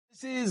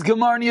This is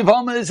Gemara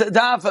Yevamos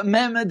Daf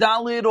Mem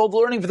Dalid. All the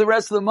learning for the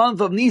rest of the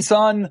month of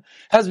Nisan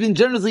has been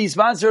generously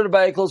sponsored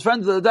by a close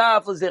friend of the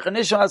Daf,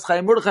 L'Zechanishas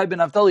Chaim Mordechai ben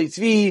Naftali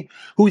Tzvi,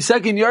 whose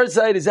second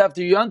yahrzeit is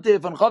after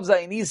Yontif and Chav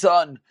Zayin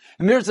Nisan.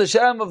 Mir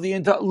Hashem of the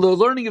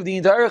learning of the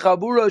entire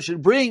Chabura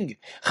should bring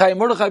Chaim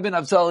Mordechai ben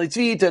Naftali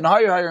Tzvi to a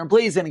higher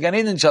place and Gan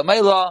Eden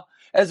Shamayla,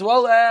 as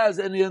well as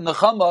in the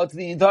Chama to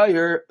the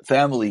entire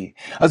family.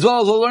 As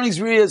well as the learning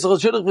series, as well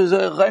as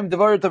Chaim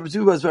Devar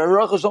Tavartubas,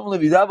 Verach Shalom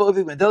Levidav,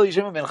 Ovik Menteli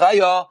Shem Ben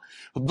Chaya,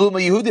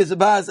 Bluma Yehudis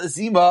Abaz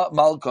Asima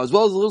Malka, as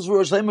well as the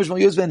Luzur Shalem Shmo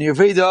Yosef Ben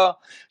Yerfeda,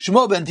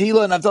 Shmo Ben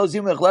Tila, Naftali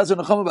Zima Echlas,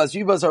 and Chama Bas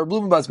Shivas, or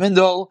Bluma Bas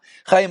Mendel,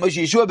 Chaim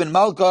Moshe Yeshua Ben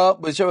Malka,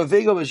 Bashar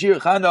Vega, Bashir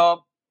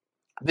Chana,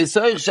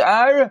 B'Soich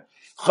Sha'ar,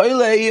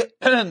 Chayle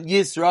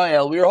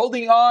Yisrael. We are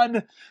holding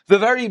on the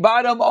very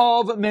bottom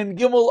of Mem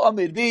Gimel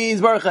Amid Beis.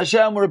 Baruch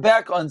Hashem, we're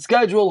back on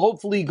schedule.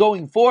 Hopefully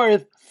going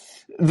forth,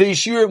 the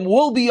Shirim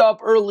will be up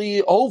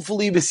early.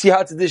 Hopefully,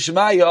 B'Siyat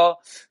D'Shmaya,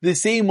 the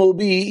same will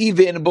be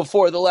even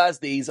before the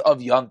last days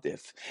of Yom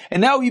Tif. And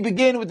now we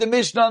begin with the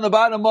Mishnah on the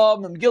bottom of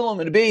Mem Gimel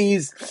Amid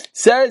Beis.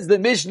 Says the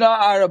Mishnah,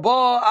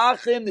 Araba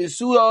Achim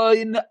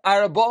Nesuain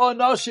Araba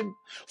Nashim.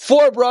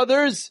 4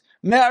 brothers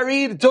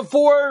married to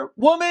 4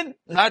 women,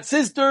 not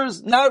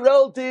sisters, not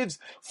relatives,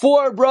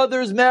 4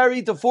 brothers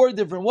married to 4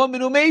 different women,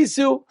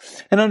 Umesu.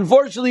 And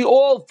unfortunately,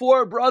 all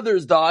 4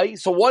 brothers die.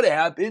 So what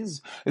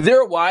happens?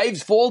 Their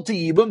wives fall to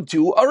Yibam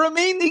to a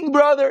remaining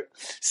brother.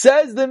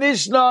 Says the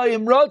Mishnah,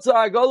 if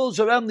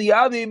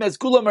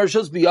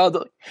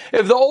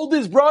the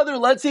oldest brother,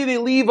 let's say they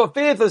leave a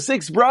 5th or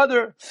 6th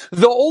brother,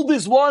 the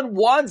oldest one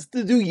wants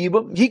to do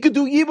Yibam, he could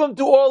do Yibam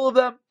to all of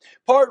them.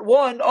 Part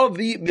 1 of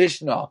the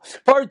Mishnah.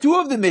 Part 2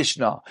 of the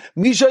Mishnah.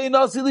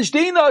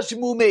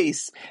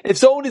 If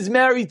someone is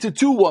married to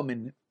 2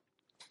 women,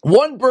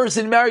 one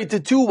person married to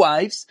 2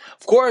 wives,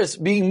 of course,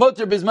 being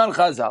mutter bisman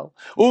chazal,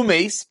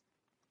 umeis,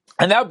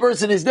 and that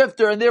person is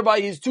nifter, and thereby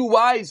his 2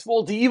 wives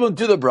fall to even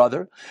to the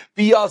brother.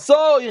 Doing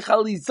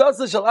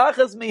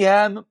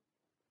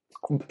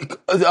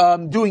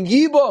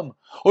yibam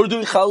or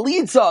doing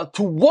chalitza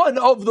to one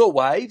of the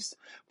wives,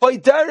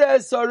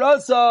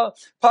 Sarasa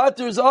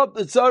patters up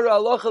the tzara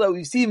halacha that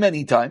we've seen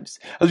many times.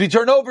 As we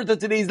turn over to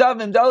today's Daf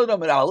Mem Daled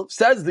Amud Aleph,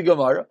 says the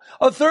Gemara,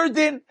 a third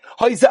din,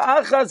 and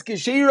actually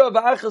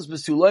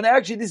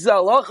this is a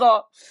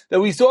halacha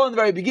that we saw in the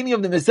very beginning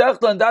of the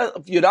Masechta and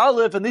Daf Yud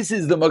Aleph, and this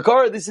is the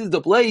makar, this is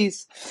the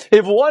place.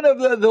 If one of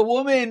the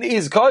woman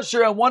is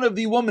kosher and one of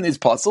the woman is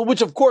pasul,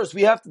 which of course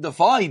we have to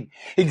define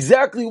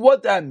exactly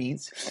what that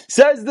means,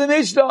 says the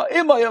Mishnah,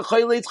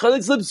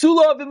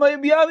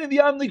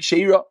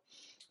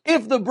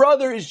 if the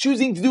brother is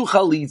choosing to do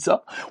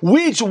chalitza,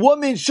 which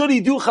woman should he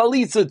do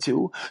chalitza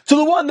to? To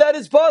the one that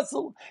is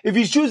pasul. If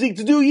he's choosing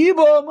to do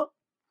yibam,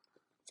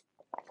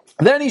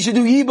 then he should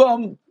do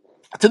yibam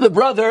to the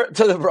brother,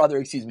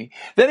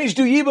 Then he should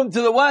do yibam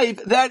to the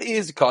wife that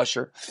is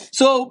kosher.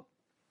 So,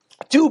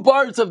 2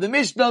 parts of the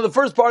Mishnah. The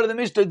first part of the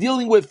Mishnah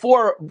dealing with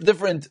 4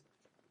 different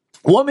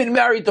woman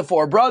married to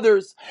 4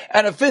 brothers,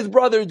 and a 5th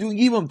brother doing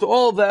yibum to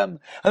all of them.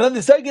 And then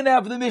the second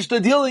half of the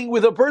Mishnah dealing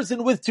with a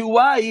person with 2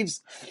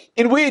 wives,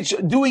 in which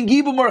doing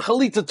yibum or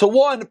chalitza to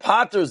one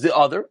patters the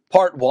other.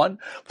 Part 1.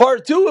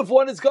 Part 2, if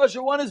one is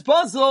kosher, one is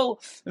pasul,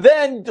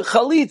 then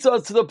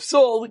chalitza to the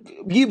psul,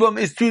 yibum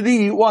is to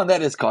the one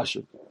that is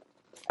kosher.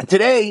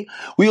 Today,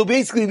 we will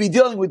basically be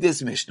dealing with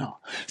this Mishnah.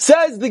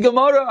 Says the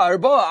Gemara,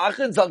 Arba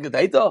Achin Zal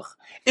Gedaitach.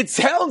 It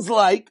sounds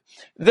like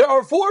there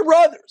are 4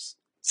 brothers.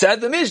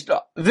 Said the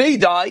Mishnah, they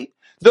die,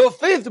 the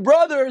 5th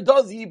brother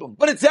does Yibam.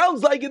 But it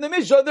sounds like in the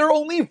Mishnah, there are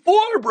only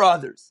 4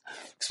 brothers.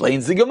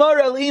 Explains the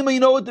Gemara, you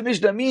know what the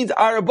Mishnah means?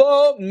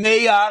 Arba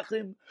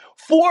me'achim.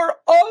 4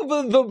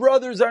 of the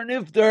brothers are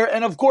nifter,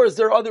 and of course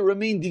there are other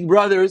remaining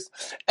brothers,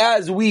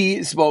 as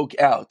we spoke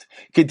out.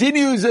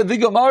 Continues the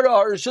Gemara,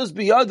 Arshus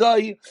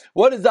biyadai.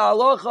 What is the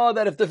halacha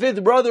that if the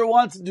 5th brother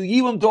wants to do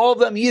Yibam to all of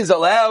them, he is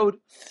allowed?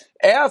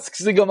 Asks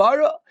the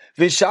Gemara,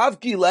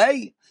 Vishavki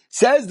lei.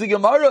 Says the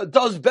Gemara,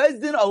 does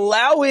Bezdin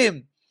allow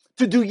him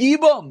to do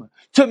Yibam,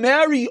 to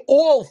marry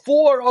all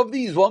 4 of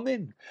these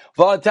women?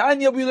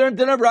 V'atanya, we learned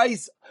in a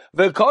Brais,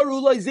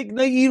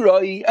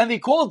 and they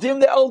called him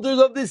the elders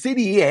of the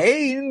city.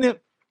 And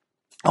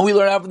we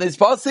learn out from this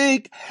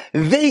pasuk,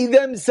 they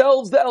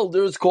themselves, the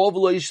elders, call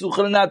v'lo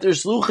yishluchan and not their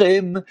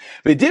shluchim.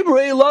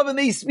 V'dibrei love, and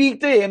they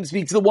speak to him,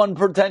 speak to the one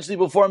potentially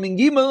performing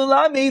Gimel and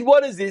Lamed.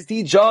 What does this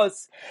teach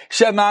us?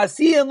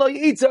 Shemasi and lo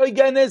yitzar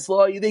against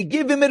law. They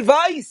give him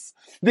advice.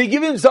 They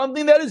give him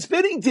something that is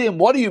fitting to him.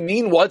 What do you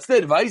mean? What's the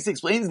advice?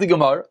 Explains the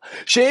Gemara.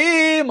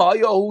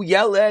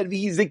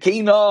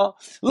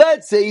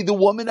 Let's say the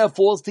woman that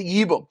falls to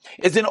Yibam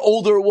is an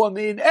older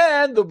woman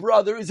and the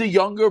brother is a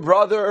younger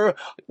brother,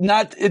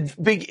 not a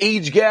big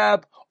age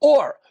gap.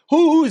 Or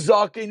Who's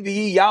zaken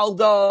v'hi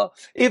yalda?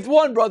 If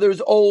one brother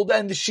is old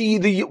and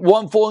the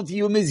one fallen to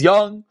Yibum is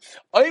young,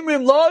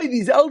 Aimrim Lai,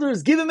 these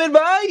elders give him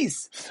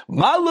advice.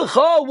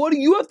 Malacha, what do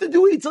you have to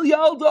do Itzel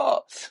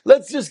Yalda?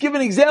 Let's just give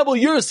an example.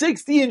 You're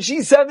 60 and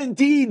she's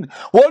 17.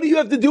 What do you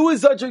have to do with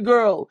such a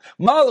girl?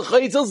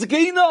 Malacha Itzel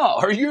Zakena.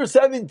 Or you're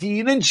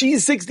 17 and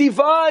she's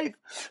 65.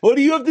 What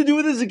do you have to do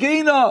with the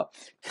Zakena?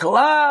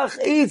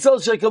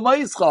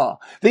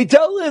 They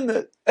tell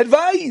him,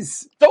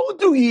 advice, don't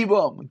do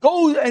Yibam.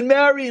 Go and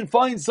marry and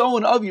find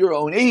someone of your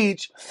own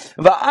age.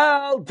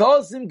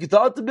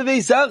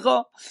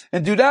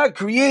 And do not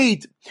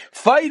create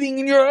fighting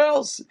in your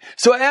house.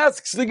 So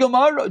asks the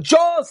Gemara,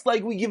 just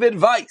like we give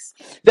advice,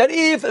 that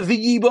if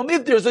the Yibam,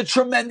 if there's a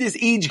tremendous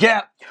age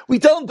gap, we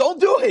tell them, don't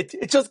do it.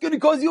 It's just going to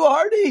cause you a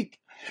heartache.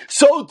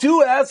 So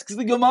too, asks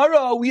the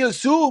Gemara, we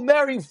assume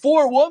marrying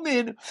 4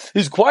 women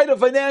is quite a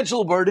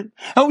financial burden,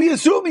 and we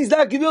assume he's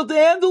not going to be able to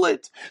handle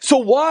it. So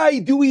why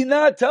do we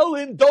not tell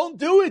him, don't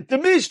do it? The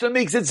Mishnah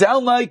makes it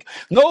sound like,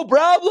 no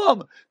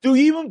problem. Do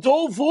Yibam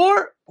told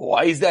 4?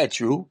 Why is that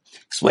true?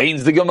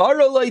 Explains the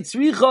Gemara, like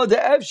tzricha de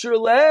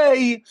efshir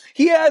lei.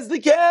 He has the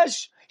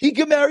cash. He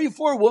can marry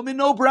 4 women,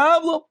 no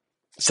problem.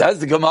 Says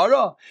the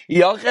Gemara,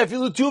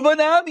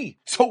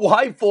 so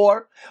why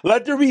 4?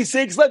 Let there be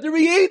 6, let there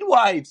be 8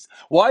 wives.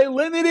 Why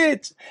limit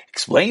it?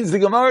 Explains the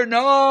Gemara,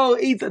 no,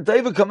 Eitz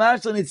Taiva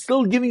Kamashlan, it's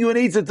still giving you an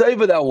Eitz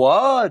Taiva that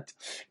what?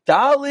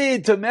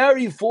 Talid, to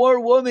marry 4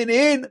 women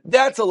in,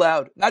 that's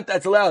allowed. Not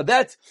that's allowed,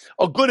 that's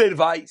a good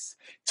advice.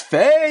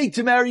 Tfei,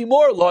 to marry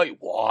more, like,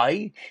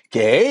 why?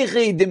 That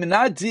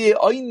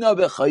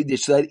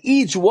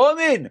each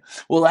woman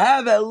will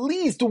have at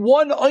least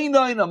 1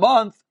 aina in a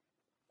month.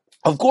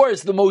 Of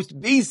course, the most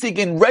basic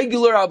and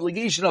regular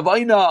obligation of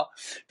Aina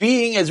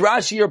being, as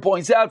Rashi here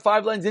points out,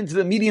 5 lines into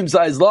the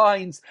medium-sized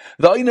lines,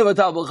 the Aina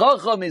V'Tal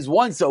Chacham is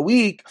once a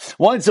week.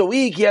 Once a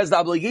week, he has the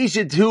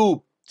obligation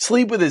to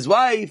sleep with his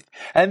wife,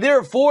 and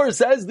therefore,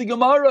 says the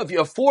Gemara, if you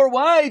have 4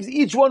 wives,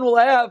 each one will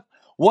have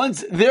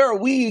once they're a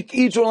week,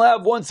 each one will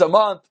have once a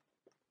month.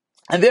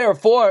 And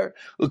therefore,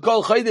 we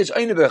call chaydesh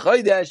aina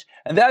b'chaydesh,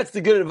 and that's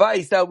the good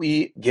advice that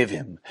we give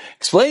him.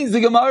 Explains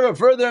the Gemara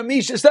further,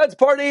 Mishnah. So that's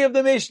part A of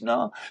the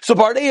Mishnah. So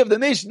part A of the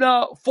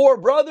Mishnah, 4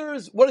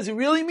 brothers. What does it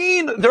really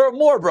mean? There are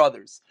more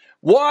brothers.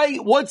 Why?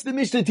 What's the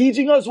Mishnah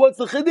teaching us? What's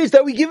the chiddush?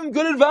 That we give him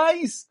good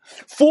advice.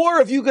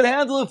 4, if you could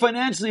handle it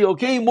financially,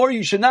 okay. More,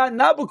 you should not.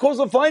 Not because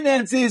of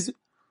finances,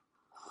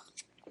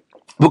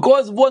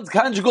 because of one's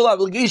conjugal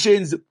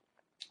obligations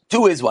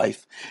to his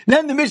wife.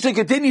 Then the Mishnah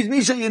continues,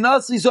 Misha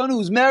Yanasi, son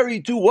who's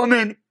married to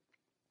women,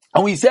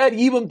 and we said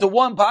Yibam to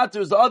one,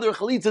 Paters the other,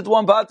 Chalitza to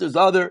one, Paters the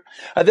other.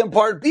 And then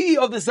part B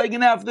of the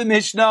second half of the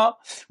Mishnah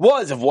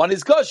was, if one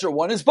is kosher,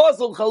 one is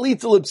puzzled,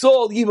 Chalitza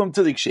lipsol, Yibam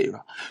to the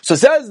Kshera. So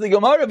says the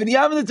Gemara,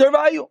 V'niyam the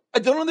Tervayu. I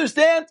don't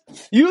understand.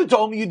 You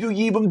told me you do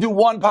Yibam, do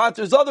one,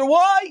 Paters the other.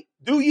 Why?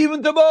 Do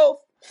Yibam to both.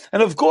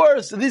 And of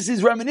course, this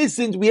is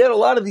reminiscent. We had a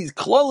lot of these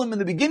klalim in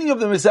the beginning of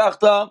the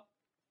Masechta.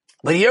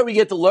 But here we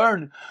get to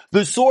learn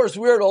the source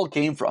where it all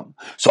came from.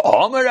 So,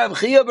 Amar Rav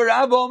Chia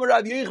B'Rav Amar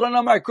Rav Yechon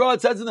Amar Kra,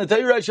 it says in the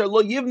Torah,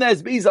 Shelo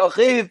Yivnes Beis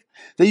Achiv,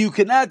 that you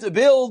cannot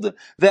build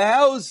the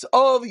house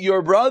of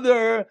your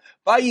brother.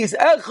 Bayis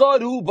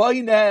Echad Hu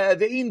Bayne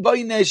Ve'in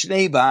Bayne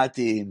Shnei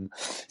Batim.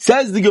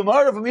 Says the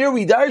Gemara from here,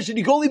 we darshan,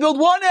 you can only build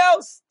 1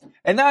 house,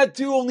 and not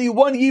 2. Only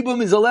 1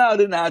 Yibam is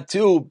allowed, and not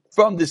 2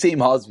 from the same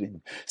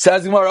husband.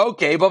 Says the Gemara,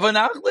 okay, but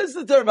v'nachlis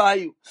the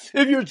tervayu.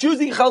 If you're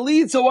choosing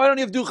chalitza, why don't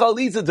you have to do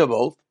chalitza to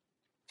both?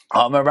 The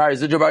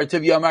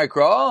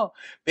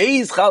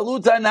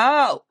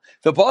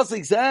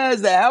pasuk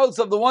says the house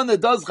of the one that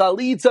does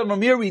chalitza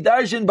from here we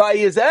darshan by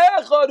his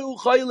echadu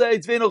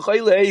chayleitz v'eno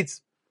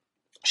chayleitz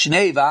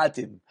shnei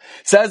vatim.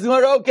 Says the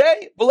Gemara,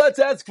 okay, but let's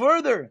ask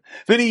further.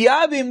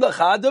 V'niyavim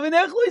l'chada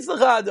v'nechlis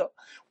l'chada.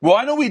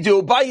 Why don't we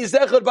do bayis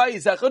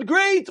echad?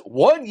 Great.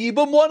 1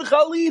 Yibam, 1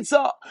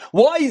 Chalitza.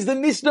 Why is the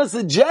Mishnah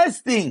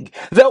suggesting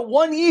that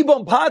 1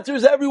 Yibam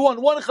patters everyone,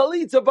 1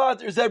 Chalitza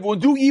patters everyone?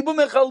 Do Yibam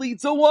and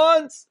Chalitza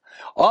once.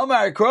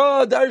 Amar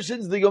Kra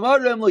darshans the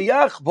Gemara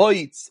Mlayach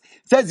Boitz.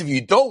 Says if you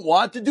don't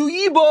want to do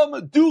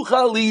Yibam, do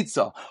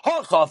Chalitza.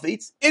 Ha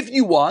Chafetz, if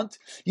you want,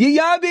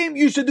 Yiyabim,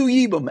 you should do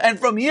Yibam. And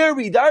from here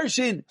we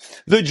darshan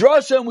the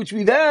drasha which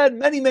we've had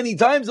many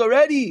times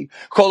already.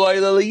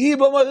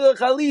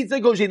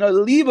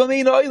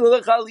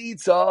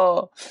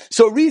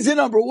 So reason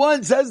number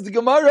 1 says the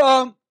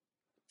Gemara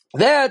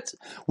that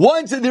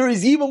once there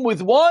is even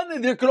with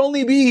 1, there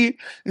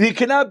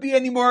cannot be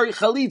any more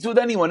chalitz with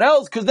anyone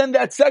else, because then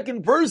that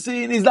second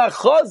person is not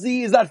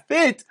chazi, is not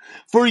fit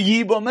for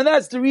yibam, and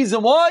that's the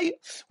reason why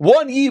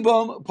 1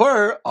 yibam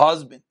per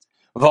husband.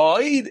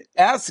 Void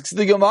asks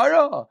the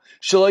Gemara,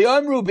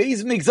 Shalayamru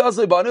beis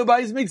mikzasei banu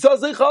beis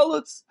mikzasei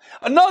chalutz.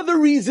 Another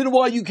reason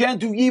why you can't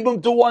do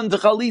yibum to one to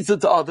chalitza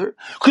to other,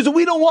 because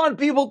we don't want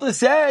people to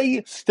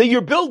say that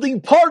you're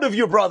building part of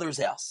your brother's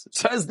house.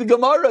 Says the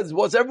Gemara,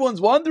 what everyone's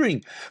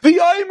wondering.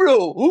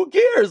 V'yamru, who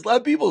cares?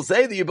 Let people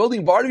say that you're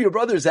building part of your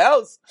brother's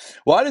house.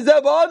 Why does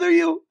that bother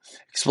you?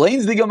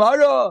 Explains the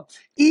Gemara.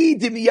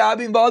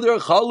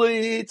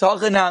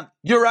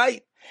 You're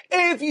right.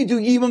 If you do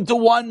yibum to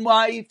one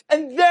wife,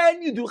 and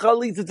then you do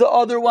chalitza to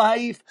other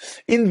wife,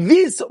 in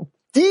this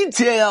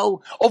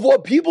detail of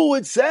what people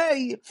would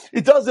say,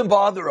 it doesn't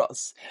bother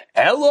us.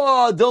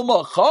 Ella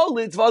dilma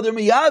chalitz v'adar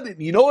miyabim.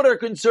 You know what our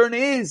concern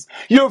is?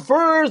 You're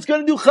first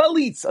going to do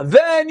chalitza,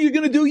 then you're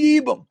going to do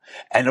yibum.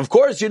 And of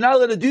course, you're not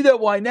allowed to do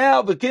that. Why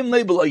now? V'kim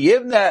leibel lo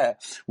yivneh.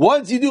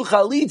 Once you do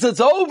chalitza, it's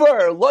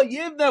over. Lo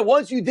yivneh.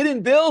 Once you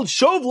didn't build,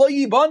 shov lo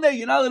yibaneh.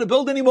 You're not allowed to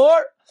build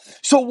anymore.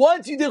 So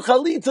once you did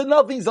chalitza,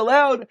 nothing's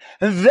allowed.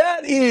 And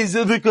that is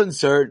the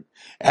concern.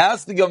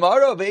 Ask the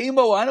Gemara of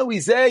Eimo, why don't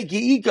we say,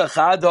 Ki ika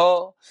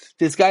chado,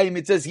 this guy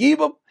mitzvahs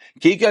yibam,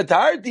 Ki ika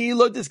tarti,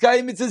 lo this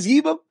guy mitzvahs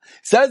yibam.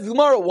 Says the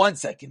Gemara, 1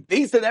 second.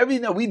 Based on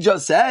everything that we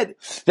just said,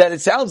 that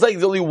it sounds like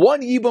there's only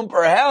one yibam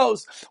per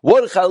house,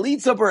 one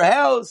chalitza per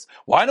house,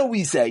 why don't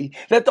we say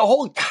that the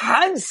whole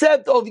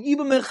concept of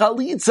yibam and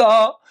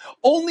chalitza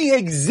only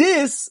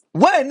exists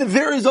when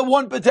there is a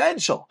one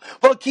potential.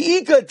 But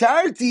ki'ika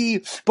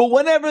tarti, but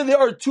whenever there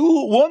are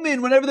two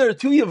women, whenever there are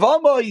two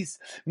yavamos,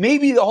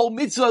 maybe the whole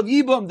mitzvah of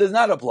yibam does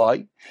not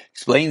apply.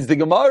 Explains the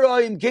Gemara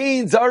in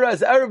Cain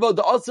Zaras Erva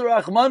the Asar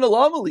Achman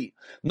Alamali.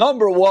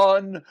 Number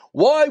one,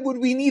 why would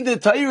we need the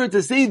Torah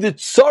to say the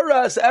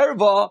Tsaras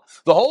Erva,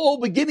 the whole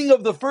beginning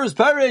of the first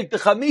parak, the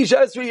Chamish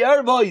Esrei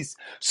Ervais,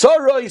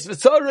 Sarais,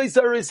 V'Sarais,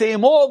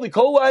 Sarais, all the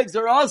co-wives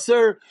are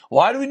Asar.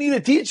 Why do we need to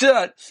teach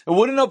that? It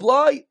wouldn't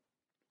apply.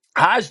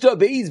 Says the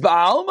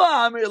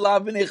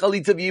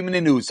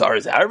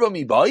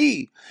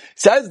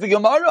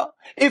Gemara,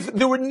 if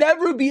there would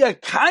never be a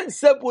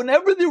concept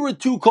whenever there were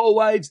two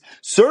co-wives,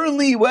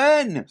 certainly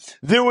when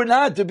there were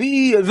not to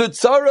be the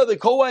tzara, the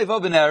co-wife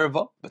of an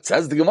erva. But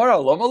says the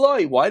Gemara,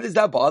 why does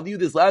that bother you,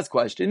 this last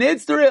question?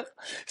 It's the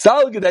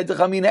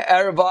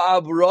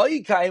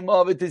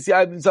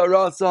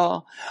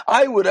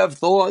I would have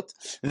thought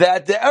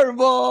that the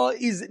erva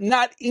is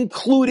not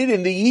included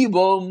in the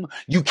yibum.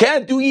 You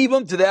can't do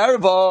yibum to the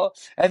erva,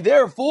 and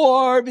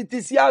therefore,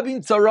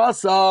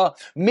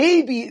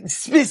 maybe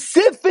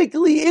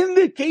specifically in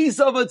the case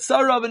of a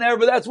tzara of an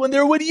erva, that's when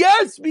there would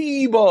yes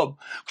be yibum.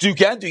 Because you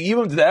can't do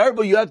yibum to the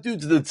erva, you have to do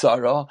to the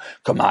tzara.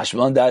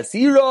 Kamashman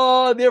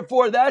dasira.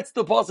 Therefore, that's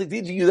the pasuk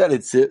teaching you that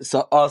it's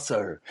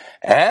asar.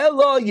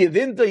 Ela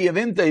yevimta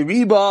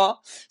riba.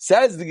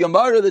 Says the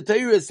Gemara, the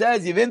Torah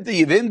says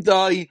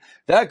yevimta.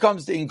 That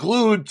comes to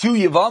include two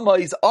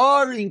yevamais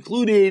are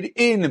included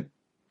in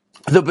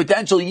the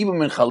potential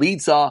yibum and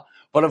chalitza.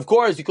 But of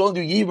course, you can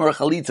only do yibum or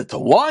chalitza to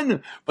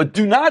one, but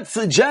do not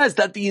suggest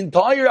that the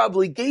entire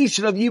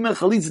obligation of yibum and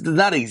chalitza does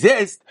not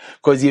exist,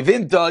 because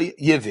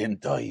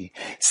yevimtai.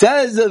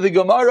 Says the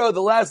Gemara,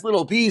 the last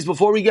little piece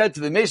before we get to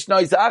the Mishnah,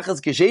 is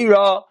achas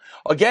keshera.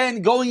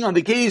 Again, going on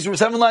the case, we're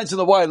 7 lines from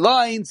the wide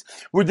lines,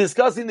 we're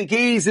discussing the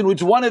case in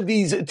which one of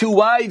these two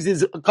wives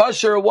is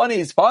kosher, one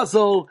is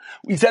pasul.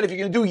 We said if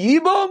you're going to do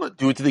yibum,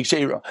 do it to the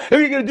keshera. If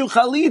you're going to do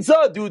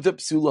chalitza, do it to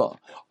psula.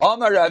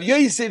 Amar Rav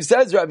Yosef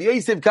says, Rav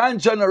Yosef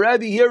Kanchan,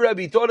 Rabbi, here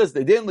Rabbi taught us,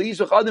 don't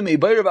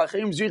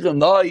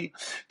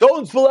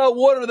spill out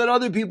water that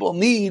other people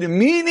need.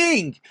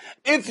 Meaning,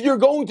 if you're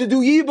going to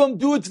do yibum,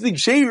 do it to the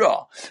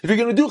keshera. If you're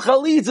going to do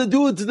chalitza,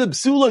 do it to the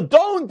psula.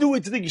 Don't do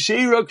it to the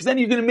keshera, because then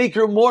you're going to make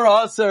her more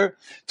asar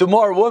to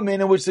more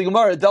women, in which the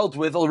Gemara dealt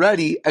with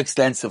already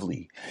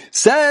extensively.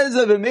 Says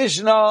the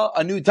Mishnah,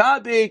 a new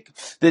topic,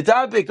 the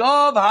topic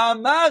of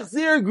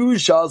hamachzir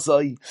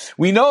grushasai.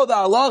 We know the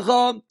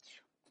halacha,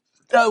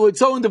 when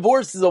someone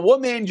divorces a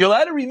woman, you're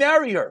allowed to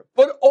remarry her,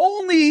 but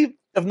only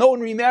if no one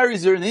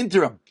remarries her in the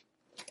interim.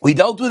 We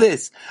dealt with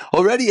this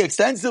already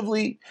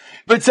extensively.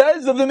 But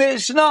says of the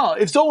Mishnah,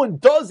 if someone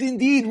does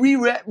indeed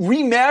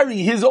remarry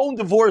his own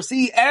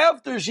divorcee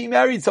after she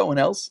married someone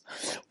else,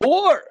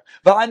 or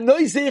someone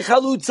does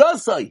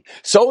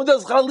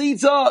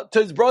chalitza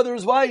to his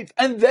brother's wife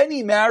and then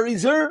he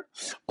marries her,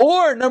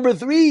 or number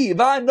 3, he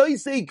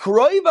marries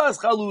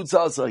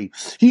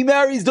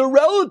the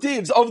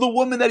relatives of the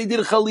woman that he did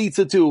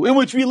chalitza to, in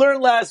which we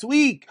learned last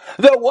week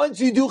that once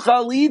you do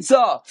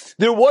chalitza,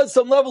 there was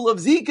some level of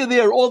zika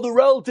there, all the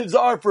relatives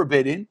are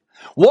forbidden.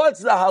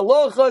 What's the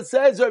halacha?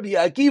 Says Rabbi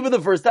Akiva, the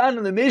first time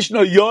in the Mishnah,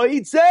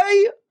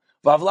 Yoitzei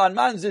Vavlan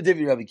Manzer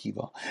Divi Rabbi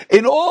Akiva.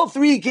 In all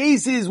 3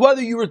 cases,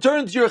 whether you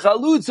return to your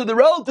chalutza, the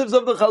relatives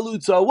of the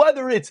chalutza,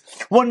 whether it's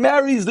one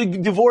marries the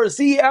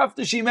divorcee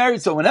after she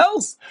married someone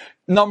else,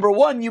 number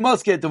 1, you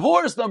must get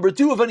divorced. Number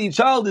 2, if any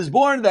child is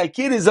born, that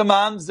kid is a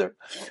mamzer.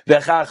 The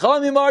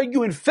Chachamim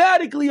argue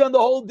emphatically on the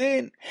whole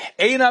din.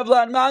 Ein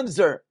Avlan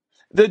Mamzer.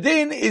 The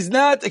din is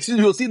not,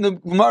 we'll see in the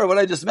Gemara what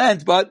I just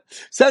meant, but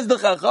says the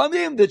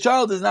Chachamim, the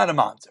child is not a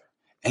mamzer.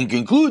 And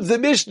concludes the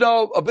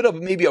Mishnah, a bit of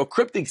maybe a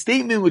cryptic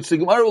statement, which the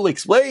Gemara will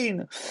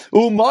explain.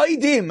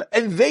 Umaydim,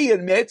 and they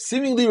admit,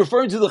 seemingly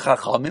referring to the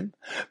Chachamim,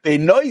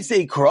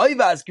 Beinoisei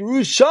Kroivas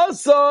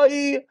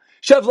Gerushasai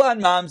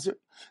Shavlan Mamzer,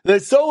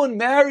 that someone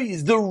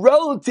marries the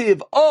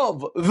relative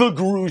of the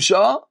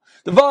Gerusha,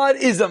 the Vad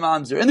is a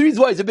Mamzer. And the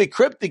reason why it's a bit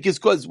cryptic is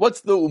because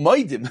what's the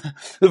Umaydim?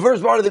 The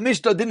first part of the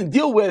Mishnah didn't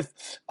deal with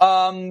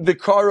the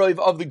Karoiv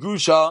of the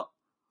Gerusha,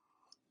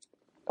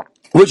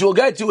 which we'll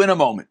get to in a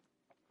moment.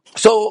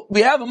 So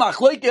we have a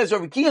machlokes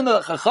Rav Kiya and the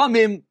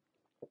Chachamim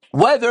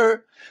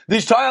whether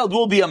this child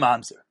will be a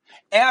mamzer.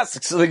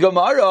 Asks the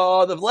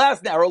Gemara, the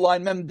last narrow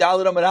line, Mem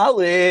Dalet Amud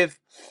Aleph,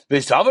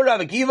 V'Savar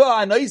Rav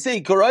Akiva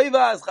Anoisei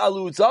Koroivas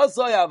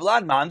Chalutzasai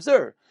Avlan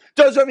Mamzer.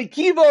 Does Rav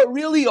Akiva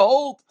really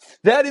hold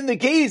that in the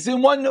case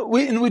in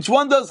which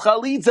one does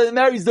chalitza and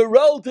marries the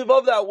relative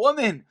of that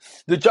woman,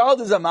 the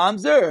child is a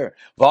mamzer?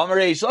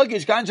 V'amarei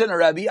Shlakish Kanchan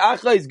Rabbi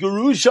Acha is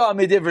gerusha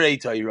midivrei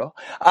Torah,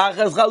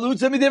 Acha is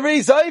chalutza midivrei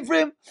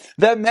Seifrim.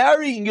 That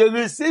marrying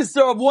the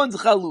sister of one's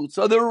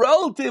chalutza, the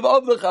relative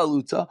of the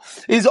chalutza,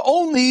 is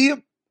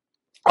only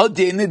a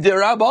din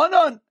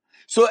derabanan.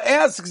 So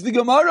asks the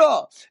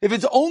Gemara, if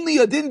it's only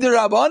a din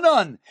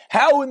derabanan,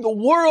 how in the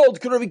world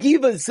could Rav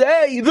Akiva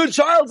say the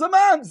child's a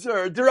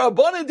mamzer?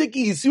 Derabanan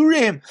diki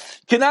yisurim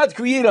cannot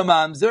create a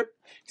mamzer.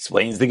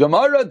 Explains the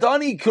Gemara,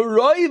 Dani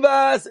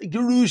Kuroivas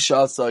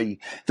Gerushasai.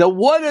 That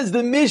what does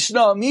the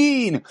Mishnah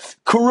mean?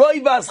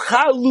 Kuroivas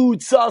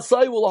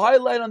Chalutzasai. We'll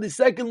highlight on the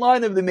second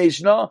line of the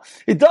Mishnah.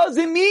 It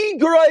doesn't mean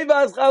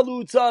Kuroivas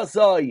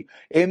Chalutzasai.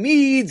 It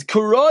means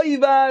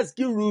Kuroivas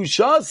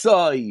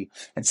Gerushasai.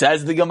 And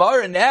says the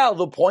Gemara, now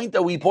the point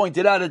that we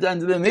pointed out at the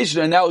end of the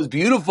Mishnah, and that was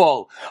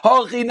beautiful.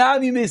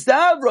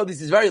 This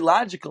is very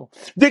logical.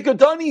 The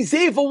Katani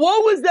Sefer,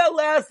 what was that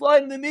last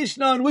line in the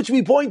Mishnah in which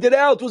we pointed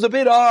out was a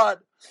bit odd?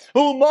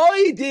 So Amr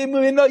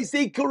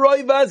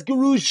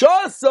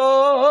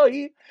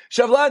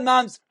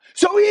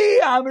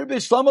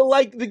Bishlama,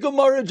 like the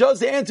Gemara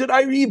just answered,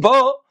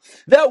 Iriba,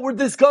 that we're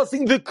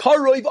discussing the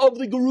karoiv of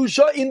the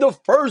Gerusha in the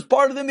first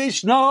part of the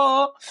Mishnah.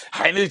 Now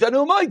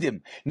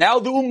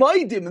the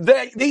Umaydim,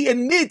 they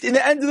admit in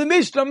the end of the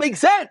Mishnah makes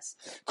sense.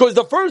 Because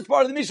the first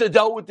part of the Mishnah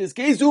dealt with this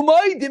case,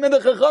 Umaydim and the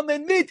Chacham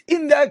admit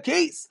in that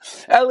case.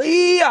 But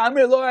if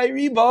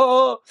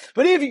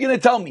you're going to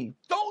tell me,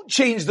 don't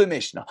change the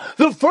Mishnah.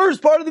 The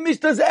first part of the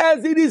Mishnah is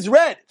as it is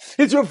read.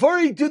 It's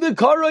referring to the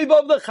karoiv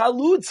of the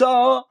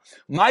Chalutza.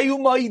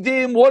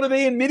 Mayumaydim, what are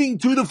they admitting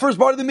to the first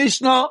part of the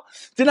Mishnah?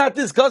 To not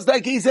discuss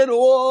that case at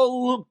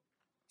all.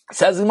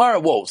 Says the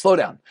Gemara, whoa, slow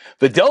down.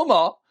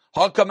 V'delma,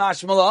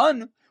 hakamash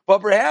malan,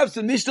 but perhaps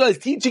the Mishnah is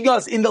teaching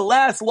us in the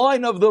last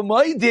line of the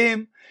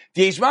Maidim,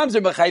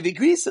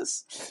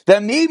 that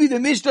maybe the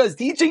Mishnah is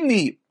teaching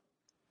me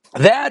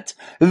that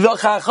the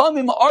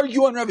Chachamim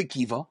argue on Rav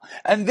Akiva,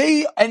 and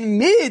they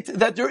admit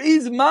that there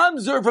is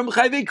mamzer from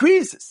Chayvei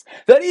Krisis.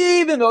 That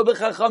even though the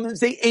Chachamim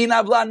say Ein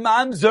Avlan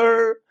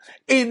Mamzer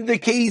in the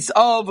case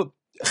of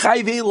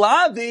Chayvei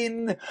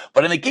Lavin,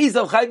 but in the case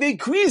of Chayvei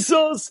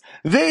Krisos,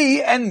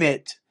 they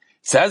admit.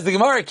 Says the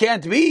Gemara, it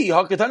can't be.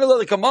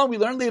 Hakatana, come on, we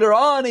learn later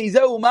on,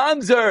 Izeu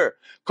Mamzer,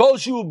 Kol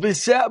Shu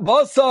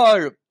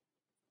Basar,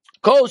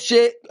 Kol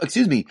she'er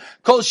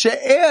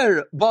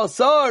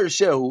basar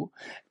shehu,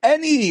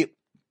 any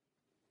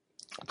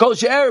kol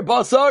she'er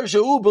basar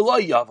shehu b'lo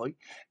yavai,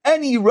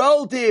 any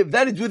relative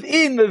that is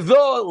within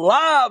the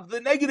lav,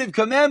 the negative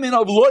commandment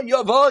of lo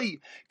yavai,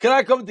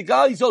 cannot come to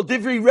God. So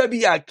different Rabbi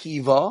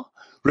Akiva,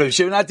 Rabbi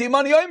Shimon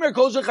HaTeimani Omer,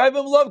 kol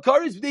shechayvim love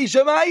karis b'dei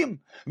shemayim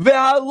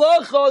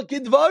ve'halacha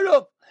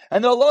kidvarav,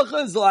 and the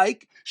halacha is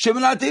like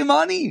Shimon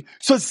HaTeimani.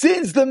 So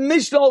since the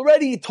Mishnah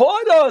already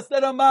taught us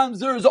that a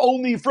mamzer is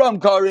only from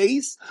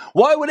kares,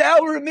 why would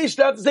our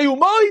Mishnah have to say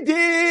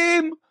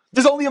Umaydim?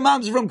 There's only a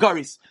mamzer from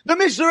kares. The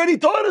Mishnah already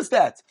taught us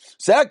that.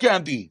 So that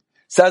can't be.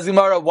 Says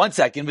Gemara, 1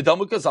 second.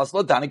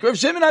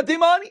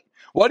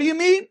 What do you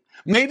mean?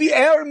 Maybe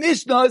our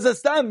Mishnah is a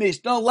stam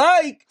Mishnah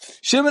like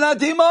Shimon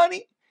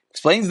HaTeimani.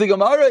 Explains the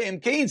Gemara,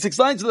 Imkain, 6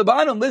 lines to the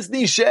bottom,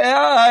 listening,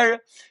 She'ar,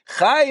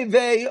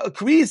 Chayvei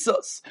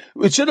Krisos.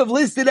 It should have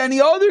listed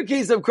any other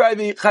case of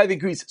Chayvei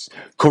Krisos.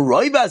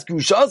 Koroivas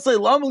Grushasai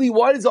Lamali,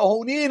 why does it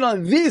hone in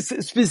on this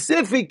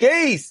specific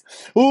case?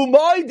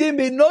 Umaydim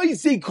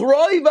benoisi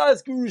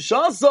Koroivas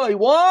Grushasai,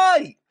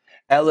 why?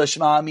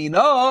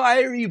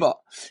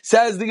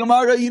 Says the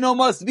Gemara, it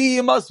must be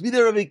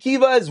the Rav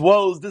Akiva as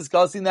well as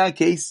discussing that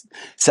case.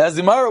 Says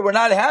the Gemara, we're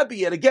not happy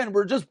yet. Again,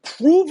 we're just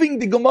proving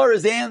the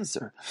Gemara's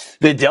answer.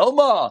 The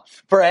Delma,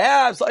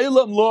 perhaps,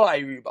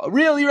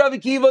 really Rav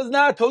Akiva is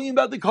not talking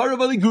about the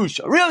Karev of the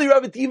Grusha. Really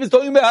Rav Akiva is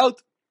talking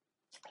about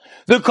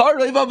the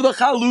karev of the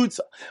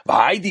chalutza.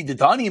 V'haidi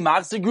detani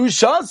machse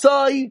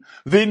grushasai,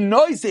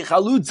 v'noise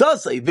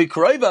chalutzasai,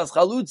 v'kroivas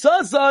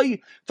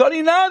chalutzasai,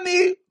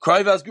 taninami,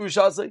 kroivas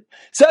grushasai.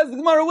 Says the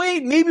Gemara,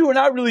 wait, maybe we're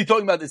not really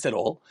talking about this at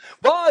all.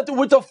 But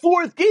with the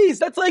fourth case,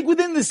 that's like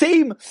within the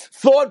same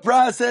thought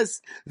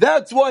process.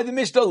 That's why the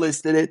Mishnah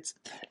listed it.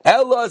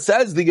 Ella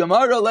says the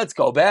Gemara, let's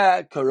go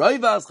back.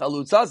 Kroivas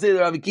chalutzasai,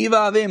 Rav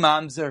Akiva,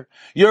 mamzer.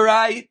 You're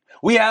right.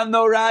 We have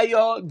no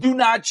raya. Do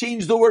not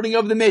change the wording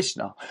of the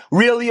Mishnah.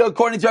 Really,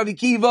 according to Rav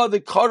Akiva, the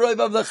karov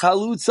of the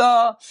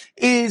chalutza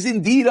is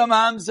indeed a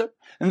mamzer.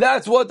 And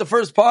that's what the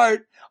first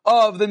part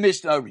of the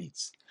Mishnah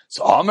reads.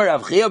 So, Amar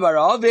Rav Chia bar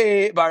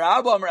Abba,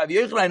 Amar Rav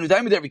Yochanan, who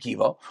time with Rav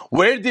Akiva.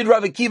 Where did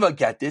Rav Akiva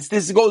get this?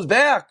 This goes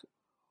back.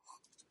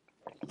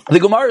 The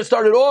Gemara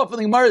started off, and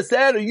the Gemara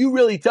said, "Are you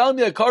really telling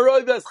me a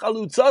karov as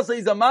chalutza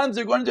is a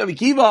mamzer according to Rav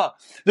Akiva?"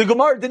 The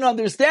Gemara didn't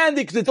understand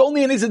it because it's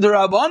only an Issa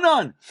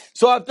D'Rabbanan.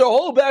 So after a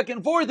whole back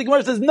and forth, the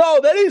Gemara says, "No,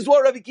 that is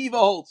what Rav Akiva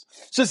holds."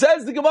 So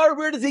says the Gemara,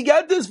 where does he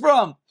get this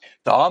from?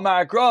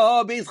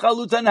 Ta'amakra beis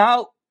chalutza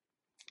now.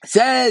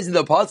 Says in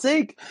the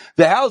pasuk,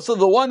 the house of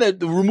the one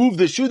that removed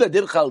the shoe that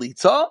did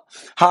chalitza,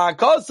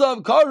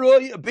 ha'akasav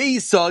karoi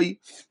beisai.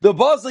 The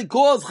pasuk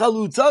calls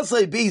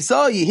chalitza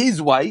beisai his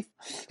wife,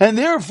 and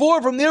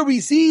therefore from there we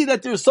see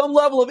that there's some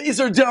level of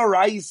iser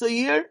deraisa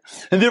here,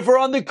 and therefore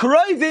on the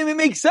karayvim it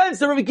makes sense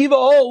that Rav Akiva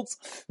holds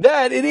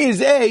that it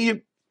is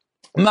a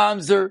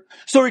mamzer.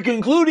 So we're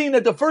concluding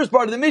that the first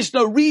part of the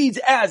Mishnah reads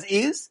as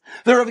is.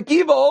 The Rav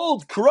Akiva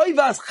holds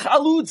kroivas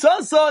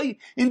chalutzasai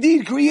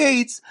indeed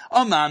creates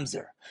a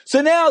mamzer.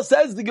 So now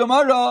says the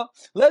Gemara,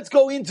 let's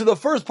go into the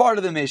first part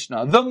of the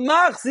Mishnah. The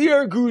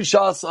machzir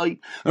grushasai.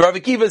 Rav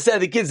Akiva said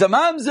the kid's a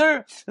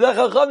mamzer. The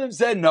Chachamim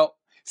said no.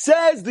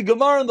 Says the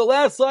Gemara on the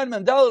last line,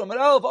 Mandal Amar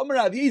Aleph, Amar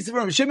Rav Yisrael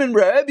from Shimon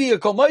Re'ebi,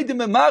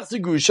 Akomaydim and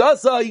machzir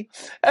grushasai.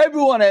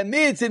 Everyone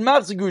admits in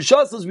machzir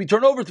grushasai. We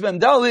turn over to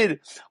Mandalid,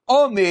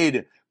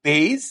 Amid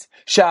Beis,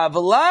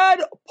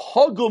 Shavlad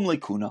Pogum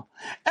Lekuna.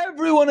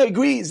 Everyone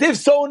agrees if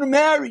someone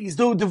marries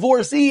the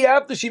divorcee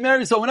after she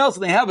marries someone else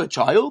and they have a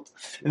child,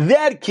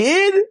 that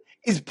kid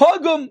is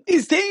Pogum,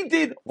 is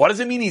tainted. What does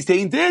it mean he's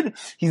tainted?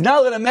 He's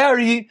not going to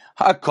marry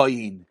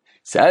HaKayin.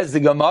 Says the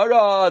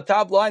Gemara,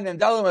 top line, and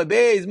Dalam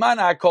Abayz, man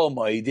Hakol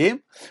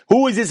Maidim.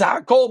 Who is this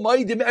Hakol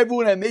Maidim?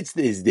 Everyone admits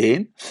this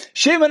din.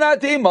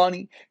 Shimonate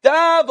money.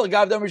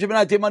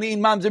 Money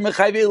in Mamzer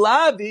Mechayve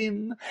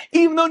Lavim.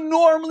 Even though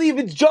normally if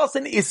it's just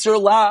an Isser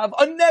Lav,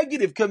 a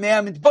negative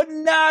commandment, but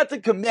not a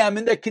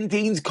commandment that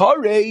contains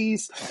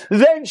kares,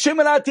 then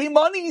Shimonate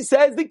money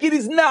says the kid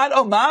is not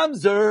a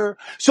Mamzer.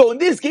 So in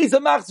this case, a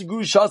Machzir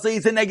Grushasa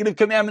is a negative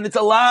commandment, it's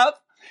a Lav.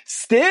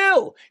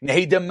 Still, but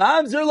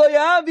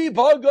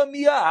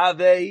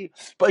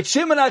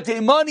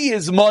Shimonate money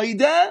is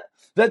moida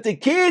that the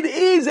kid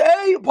is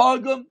a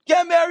pogum,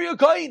 can't marry a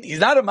kohen. He's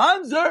not a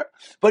mamzer,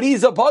 but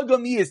he's a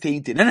pogum, he is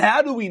tainted. And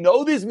how do we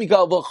know this?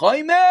 Mikal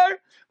v'chaymer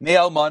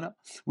me'almana.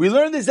 We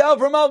learn this out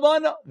from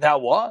Almana.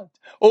 That what?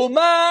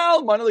 Uma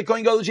almana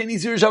lekohen gadol sheni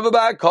sir shavah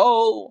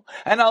ba'kol,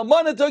 and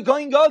almana to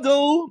kohen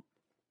gadol.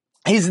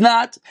 He's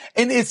not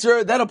an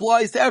Isser that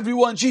applies to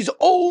everyone. She's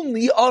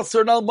only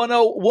Asr, an Almana,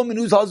 a woman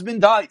whose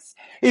husband dies.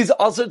 Is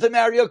Asr to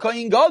marry a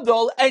Kohen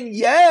Gadol, and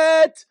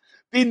yet,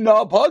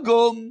 Binna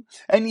Pagum,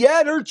 and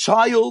yet her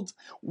child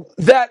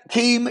that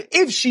came,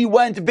 if she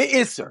went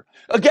Be'isr.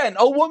 Again,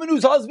 a woman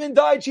whose husband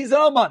died, she's an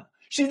Almana.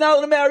 She's not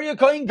going to marry a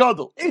Kohen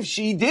Gadol. If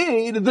she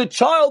did, the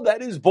child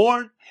that is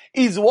born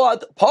is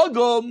what?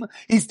 Pagum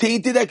is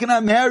tainted that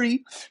cannot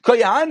marry.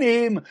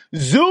 Koyanim,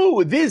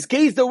 Zu, this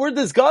case that we're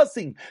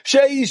discussing,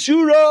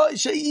 She'isura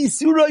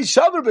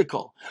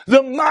Shavar.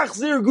 The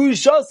Machzir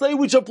Grushasai,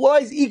 which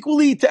applies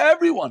equally to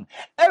everyone.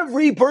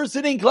 Every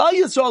person in Klal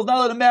Yisrael is not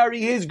allowed to marry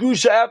his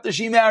Grusha after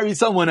she marries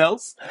someone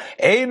else.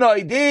 That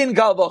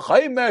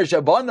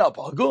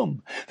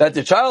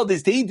the child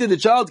is tainted, the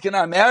child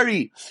cannot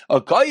marry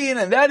a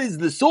Kayin, and that is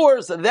the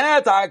source of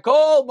that. I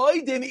call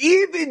Maidim,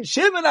 even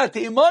Shimon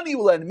HaTeimani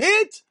will admit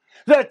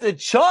that the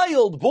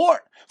child born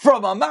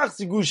from a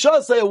Machzir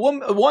Grushasai,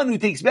 one who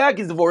takes back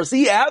his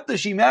divorcee after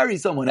she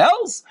marries someone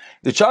else,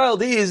 the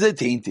child is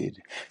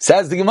tainted.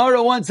 Says the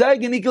Gemara once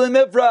again,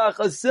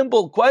 a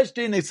simple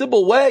question, a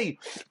simple way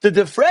to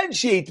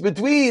differentiate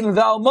between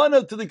the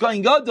Almana to the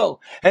Kohen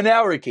Gadol and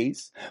our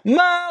case. When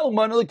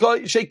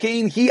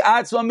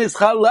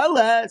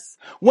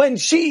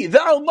she, the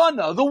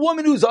Almana, the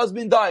woman whose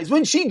husband dies,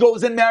 when she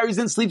goes and marries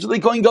and sleeps with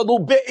the Kohen Gadol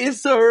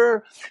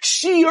be'isr,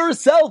 she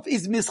herself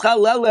is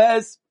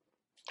mischaleles.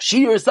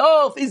 She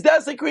herself is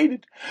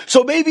desecrated.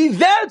 So maybe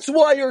that's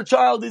why her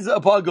child is a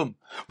pagum.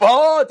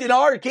 But in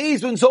our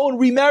case, when someone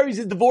remarries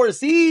a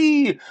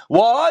divorcee,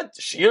 what?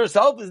 She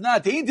herself is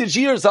not tainted.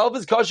 She herself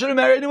is kosher to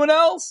marry anyone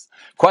else.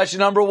 Question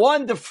number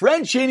one,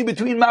 differentiating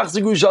between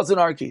Machzir Grushas in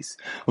our case.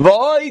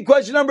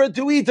 Question number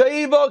two,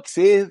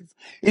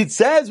 it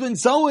says when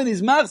someone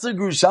is Machzir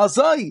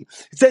Grushasai,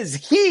 it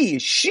says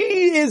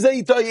she is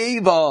a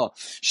Ta'eva.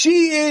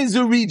 She is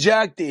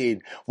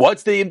rejected.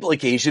 What's the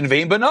implication?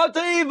 Vein but not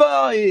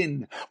Ta'eva.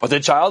 But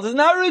the child is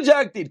not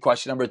rejected.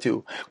 Question number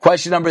two.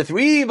 Question number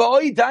three,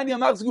 what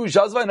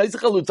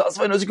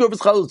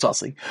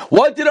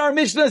did our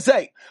Mishnah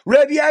say?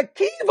 Rabbi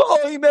Akiva,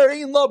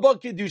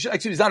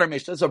 actually it's not our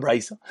Mishnah, it's a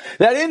Braisa.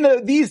 That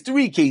in these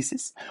three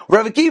cases,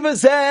 Rabbi Akiva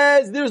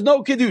says there's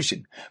no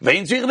Kedushin.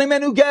 You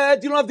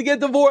don't have to get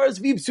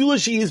divorced.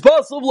 She is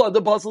possible,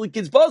 the possible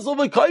kid's possible,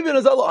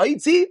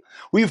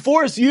 we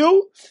force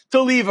you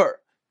to leave her.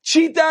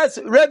 Chitas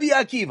Rabbi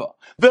Akiva.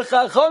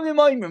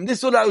 This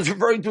is what I was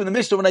referring to in the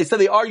Mishnah when I said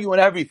they argue on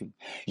everything.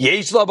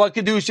 Yesh la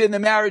b'kedusha in the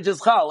marriage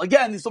is chal.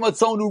 Again, this is about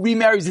someone who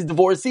remarries his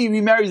divorcee,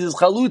 remarries his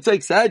chalutza,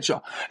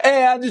 etc.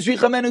 And the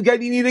shrichamen who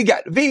need to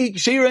get. Vik,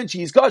 shira, and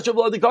she's kosher,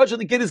 blood the kosher,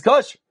 the kid is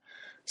kosher.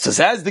 So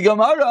says the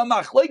Gemara,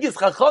 machlekes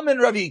chacham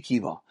and Rabbi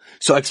Akiva.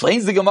 So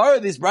explains the Gemara,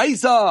 this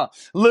braysa,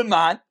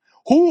 leman,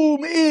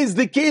 whom is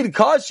the kid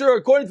kosher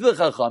according to the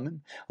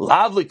Chachamim?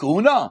 Lav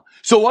lekuna.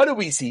 So what do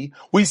we see?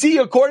 We see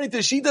according to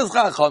Shitas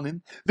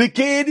Chachamim, the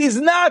kid is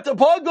not a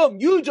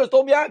pagum. You just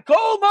told me,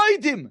 Kol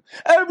maitim.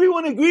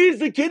 Everyone agrees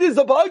the kid is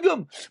a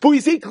pagum. But we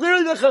see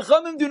clearly the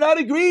Chachamim do not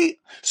agree.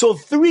 So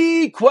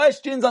 3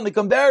 questions on the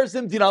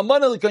comparison between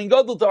Almana and Kohen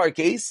Gadol to our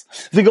case.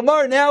 The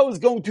Gemara now is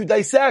going to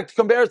dissect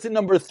comparison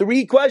number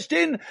 3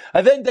 question,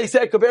 and then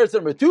dissect comparison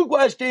number 2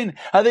 question,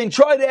 and then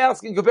try to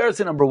ask in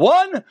comparison number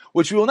 1,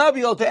 which we will not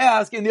be able to ask,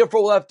 and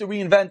therefore we'll have to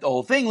reinvent the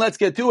whole thing. Let's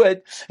get to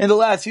it in the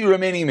last few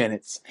remaining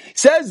minutes.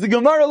 Says the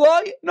Gemara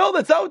lie? No,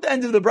 that's not what the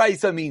end of the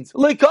braysa means.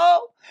 Lekal.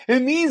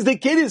 It means the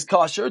kid is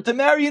kosher to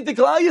marry into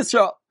Klal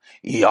Yisrael.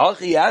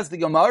 Yachi asked the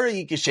Gemara,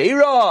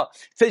 Yikeshera.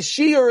 Says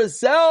she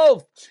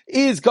herself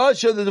is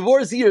kosher, the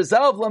divorcee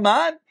herself,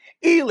 Laman.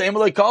 Just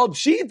because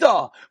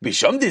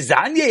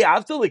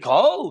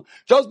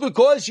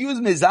she was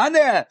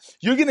mizaneh,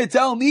 you're going to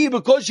tell me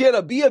because she had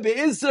a bia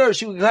be'isr,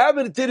 she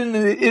cohabited in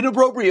an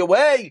inappropriate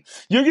way,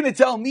 you're going to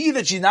tell me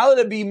that she's not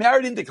allowed to be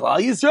married into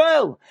Klal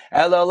Yisrael?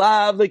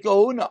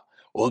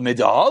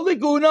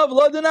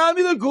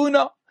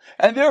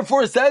 And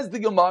therefore says the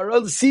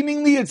Gemara,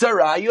 seemingly it's a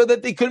raya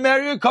that they could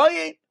marry a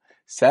kohen.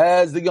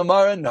 Says the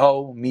Gemara,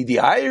 no. A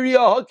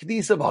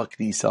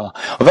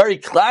very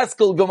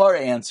classical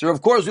Gemara answer.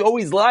 Of course, we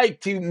always like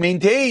to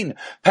maintain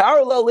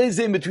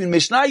parallelism between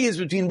Mishnayos,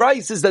 between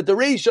Braises, that the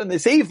Reisha and the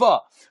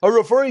Seifa are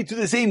referring to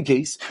the same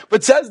case.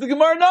 But says the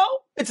Gemara, no,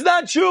 it's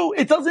not true.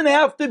 It doesn't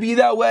have to be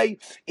that way.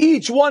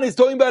 Each one is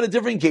talking about a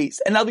different case.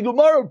 And now the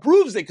Gemara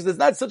proves it, because it's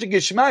not such a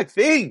geschmack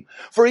thing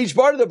for each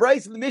part of the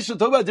Brais and the Mishnah to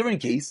talk about a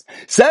different case.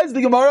 Says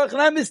the Gemara,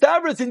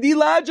 it's indeed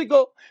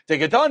logical. Why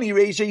is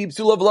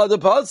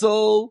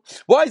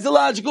it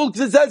logical?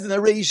 Because it says in the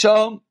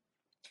Reisha,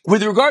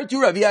 with regard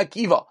to Rabbi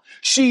Akiva,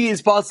 she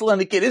is possible and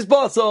the kid is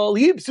possible.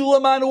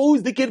 Who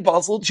is the kid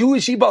possible? Who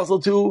is she possible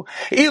to?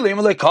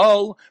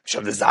 That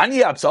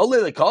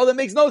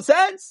makes no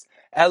sense.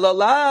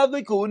 Elalav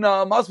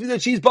lekuna, must be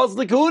that she's basal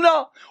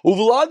lekuna.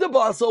 Uvlada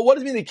basal, what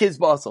does it mean the kid's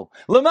basal?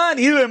 Laman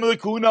ilim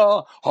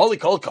lekuna, holy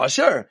kol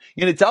kosher.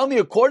 You're gonna tell me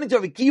according to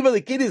Rabbi Akiva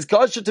the kid is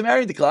kosher to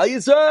marry the Klal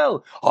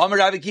Yisrael? Amar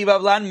Rabbi Akiva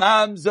avlan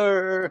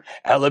mamzer,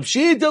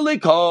 elabshita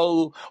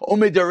lekol,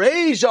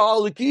 umidareisha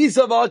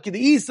lekisa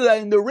v'akidisa.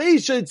 In the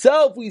Reisha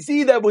itself, we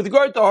see that with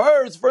regard to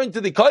her, it's referring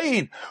to the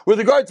kohen. With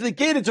regard to the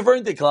kid, it's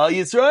referring to Klal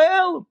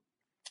Yisrael.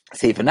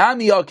 So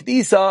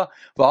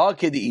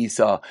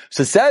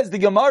says the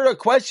Gemara,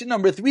 question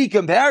number 3,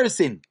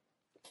 comparison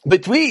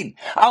between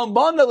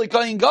Almana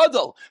l'Kohen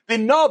Gadol, the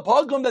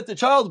pagum that the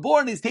child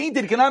born is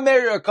tainted, cannot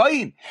marry a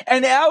Kohen,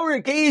 and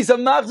our case of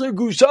Machzer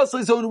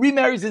Gushas, so when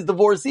remarries his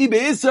divorcee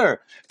Be'isr,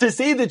 to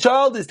say the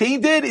child is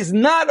tainted is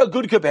not a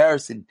good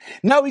comparison.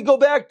 Now we go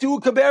back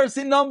to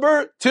comparison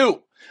number 2.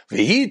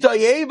 V'hita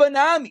yeva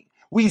nami.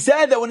 We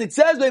said that when it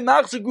says by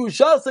Machzer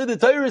Gushas, the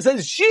Torah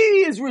says she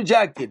is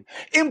rejected,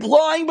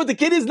 implying but the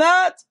kid is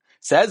not.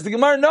 Says the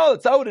Gemara, no,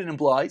 that's not what it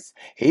implies.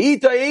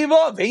 It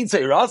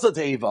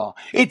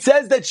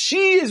says that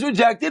she is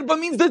rejected, but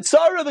means that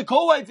Sarah, the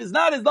co-wife, is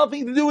not, has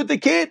nothing to do with the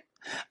kid.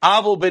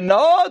 But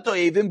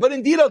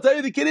indeed I'll tell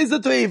you the kid is a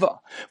toeva.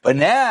 But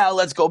now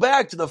let's go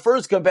back to the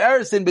first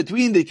comparison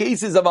between the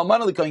cases of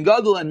Almana l'Kohen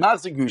Gadol and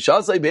Machzer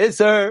Gushasai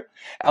Be'isr.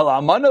 El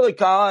Almana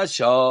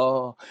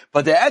l'Kasha.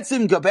 But the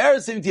etzim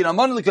comparison between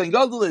Almana l'Kohen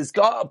Gadol is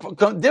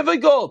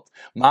difficult.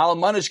 Ma'al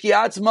Almana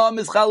shkiatzma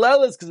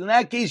mischaleles, because in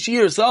that case she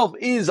herself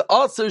is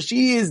usher,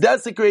 she is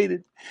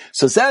desecrated.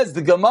 So says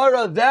the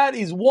Gemara, that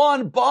is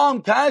one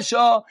bomb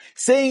kasha,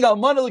 saying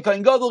Almana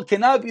l'Kohen Gadol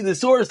cannot be the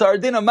source to our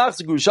din of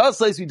Machzer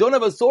Gushasai. We don't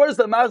have a source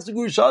that Machzer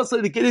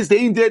Gushasai, the kid is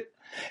tainted.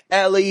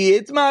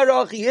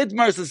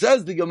 Itmar, so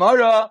says the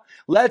Gemara,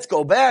 let's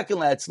go back and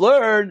let's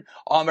learn.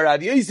 Amar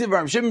Rav Yosef,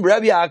 Rav Shimon,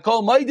 Rabbi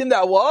Yaakov, Maidim,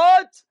 that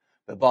what?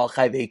 Then in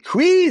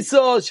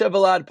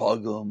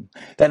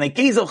a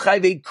case of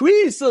chayvei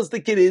krisos, the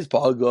kid is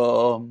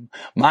pagum.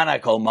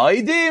 Manakol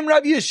maidim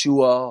Rav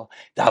Yeshua.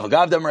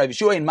 Davagavdam Rav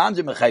Yeshua in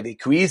mamzer mechayvei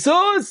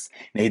krisos.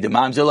 Nei the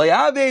mamzer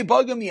loyave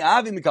pagum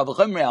yavi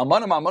mikavachem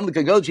realmanam amon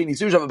lekagol sheni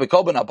sushav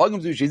bekol ben apagum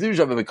zu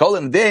shizushav bekol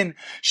and then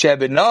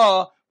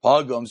shebena.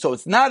 Pagum. So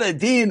it's not a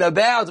din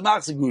about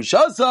Machzer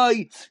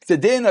Gushasai, it's a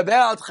din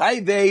about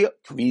Chayvei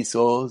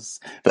Krisos.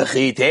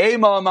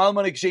 V'chitema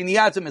malmanik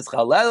sheniyatzim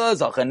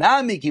eschalelas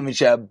achanami kimin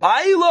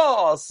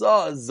shebayla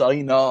asa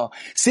zayna.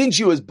 Since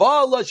she was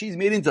bala, she's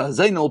made into a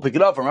zayna. We'll pick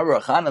it up from Rabbi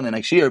Chanan the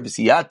next year.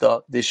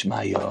 B'siyata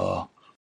dishmaya.